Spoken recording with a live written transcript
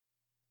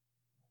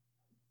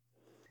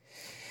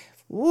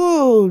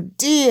Whoa,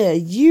 dear,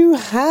 you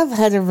have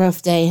had a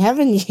rough day,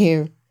 haven't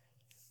you?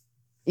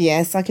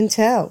 Yes, I can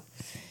tell.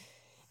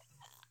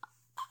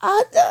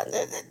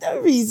 No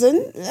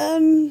reason.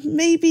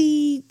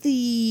 Maybe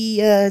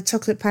the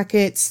chocolate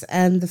packets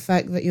and the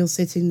fact that you're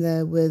sitting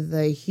there with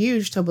a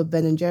huge tub of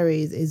Ben and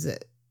Jerry's is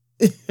it?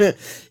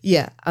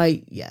 Yeah. Are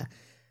you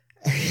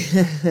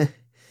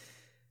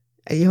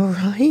all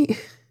right?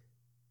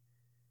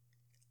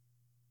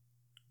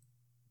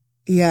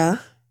 Yeah.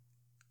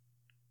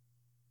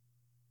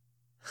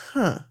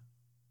 Huh.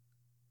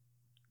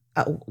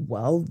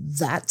 Well,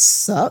 that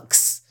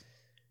sucks.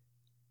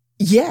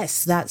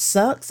 Yes, that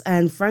sucks.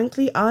 And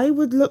frankly, I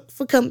would look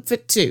for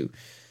comfort too.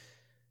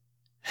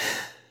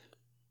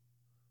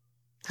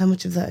 How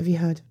much of that have you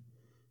had?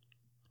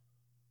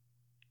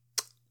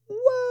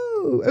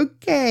 Whoa,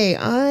 okay.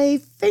 I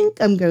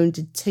think I'm going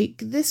to take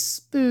this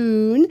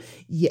spoon.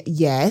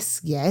 Yes,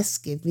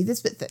 give me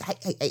this bit.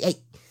 Hey.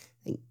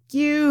 Thank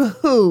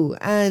you.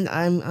 And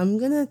I'm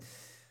gonna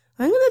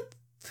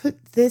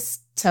put this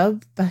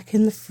tub back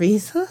in the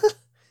freezer.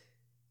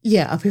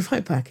 Yeah, I'll be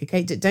right back,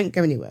 okay? Don't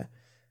go anywhere.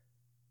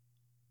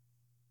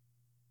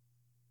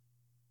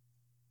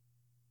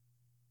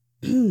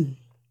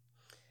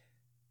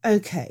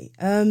 Okay,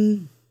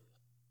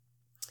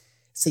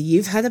 so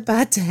you've had a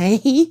bad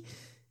day?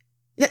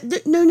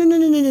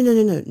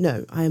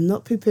 No, I am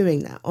not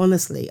poo-pooing that.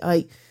 Honestly,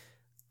 I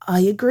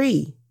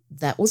agree.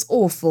 That was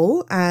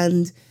awful,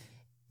 and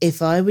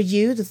if I were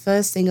you, the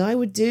first thing I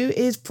would do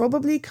is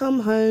probably come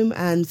home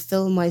and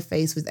fill my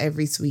face with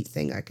every sweet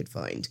thing I could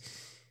find.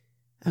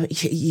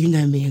 You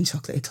know me and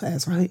chocolate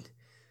eclairs, right?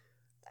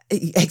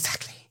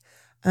 Exactly.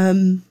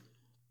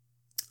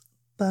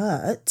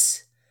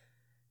 But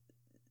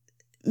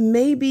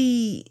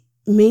maybe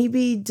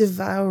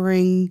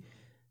devouring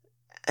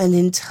an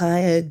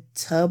entire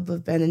tub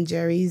of Ben and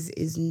Jerry's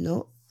is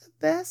not the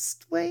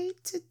best way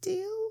to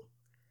deal.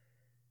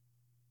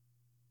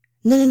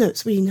 No,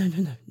 sweetie, no.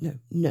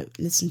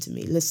 Listen to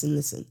me. Listen.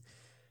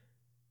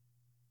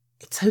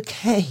 It's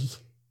okay.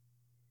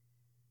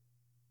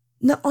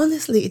 No,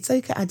 honestly, it's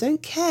okay. I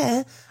don't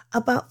care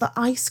about the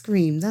ice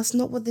cream. That's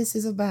not what this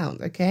is about,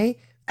 okay?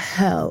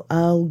 Hell,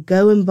 I'll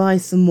go and buy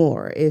some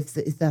more if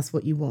that's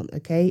what you want,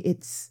 okay?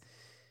 It's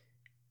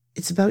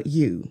about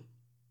you.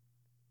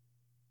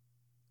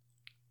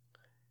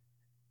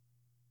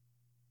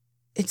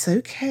 It's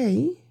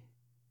okay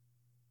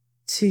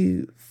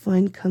to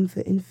find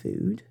comfort in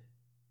food,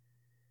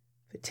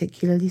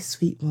 particularly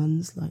sweet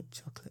ones like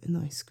chocolate and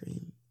ice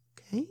cream,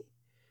 okay?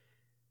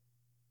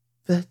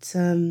 But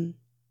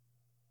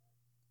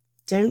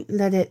don't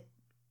let it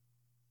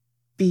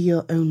be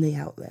your only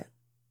outlet.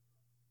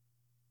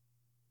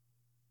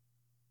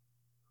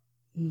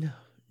 No,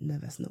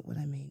 that's not what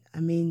I mean. I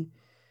mean,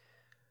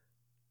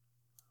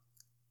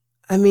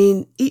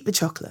 eat the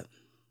chocolate.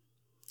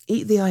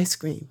 Eat the ice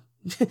cream.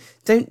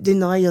 Don't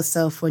deny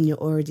yourself when you're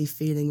already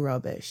feeling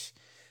rubbish.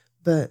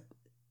 But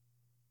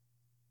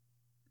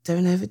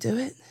don't overdo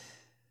it.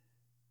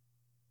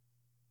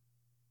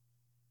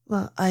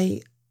 Well,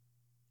 I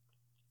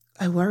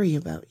worry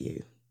about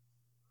you.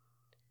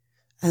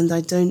 And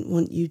I don't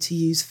want you to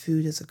use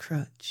food as a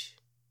crutch.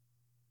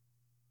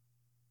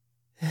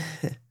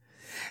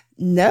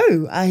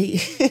 No,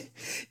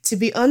 to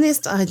be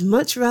honest, I'd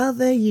much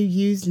rather you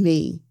use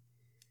me.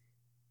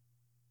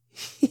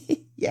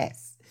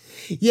 Yes,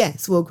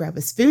 we'll grab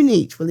a spoon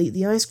each. We'll eat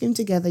the ice cream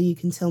together. You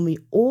can tell me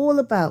all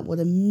about what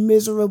a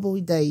miserable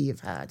day you've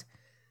had.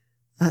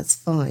 That's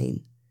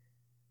fine.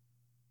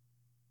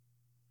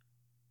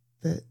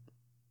 But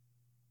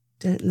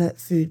don't let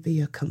food be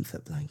your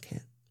comfort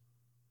blanket.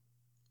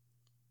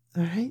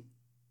 All right?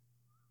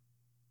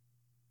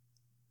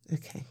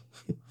 Okay.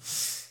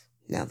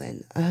 Now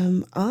then,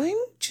 I'm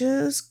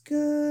just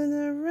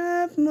gonna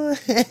wrap my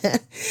hair.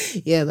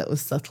 Yeah, that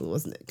was subtle,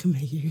 wasn't it? Come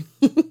here,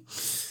 you.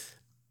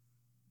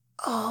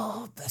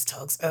 Oh, best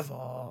hugs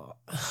ever.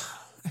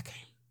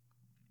 Okay.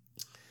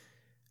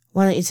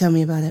 Why don't you tell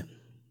me about it?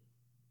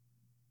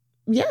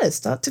 Yeah,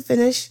 start to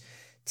finish.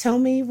 Tell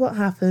me what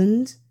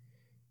happened.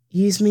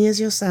 Use me as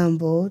your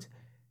soundboard,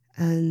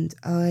 and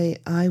I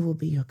will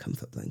be your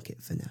comfort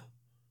blanket for now.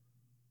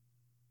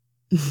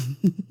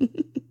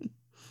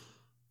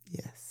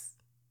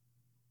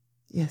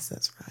 Yes,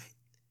 that's right.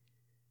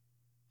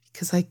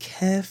 Because I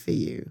care for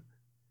you,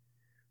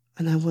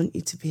 and I want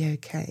you to be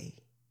okay.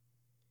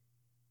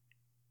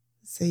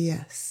 So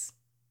yes,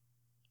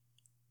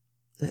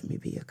 let me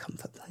be your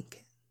comfort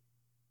blanket.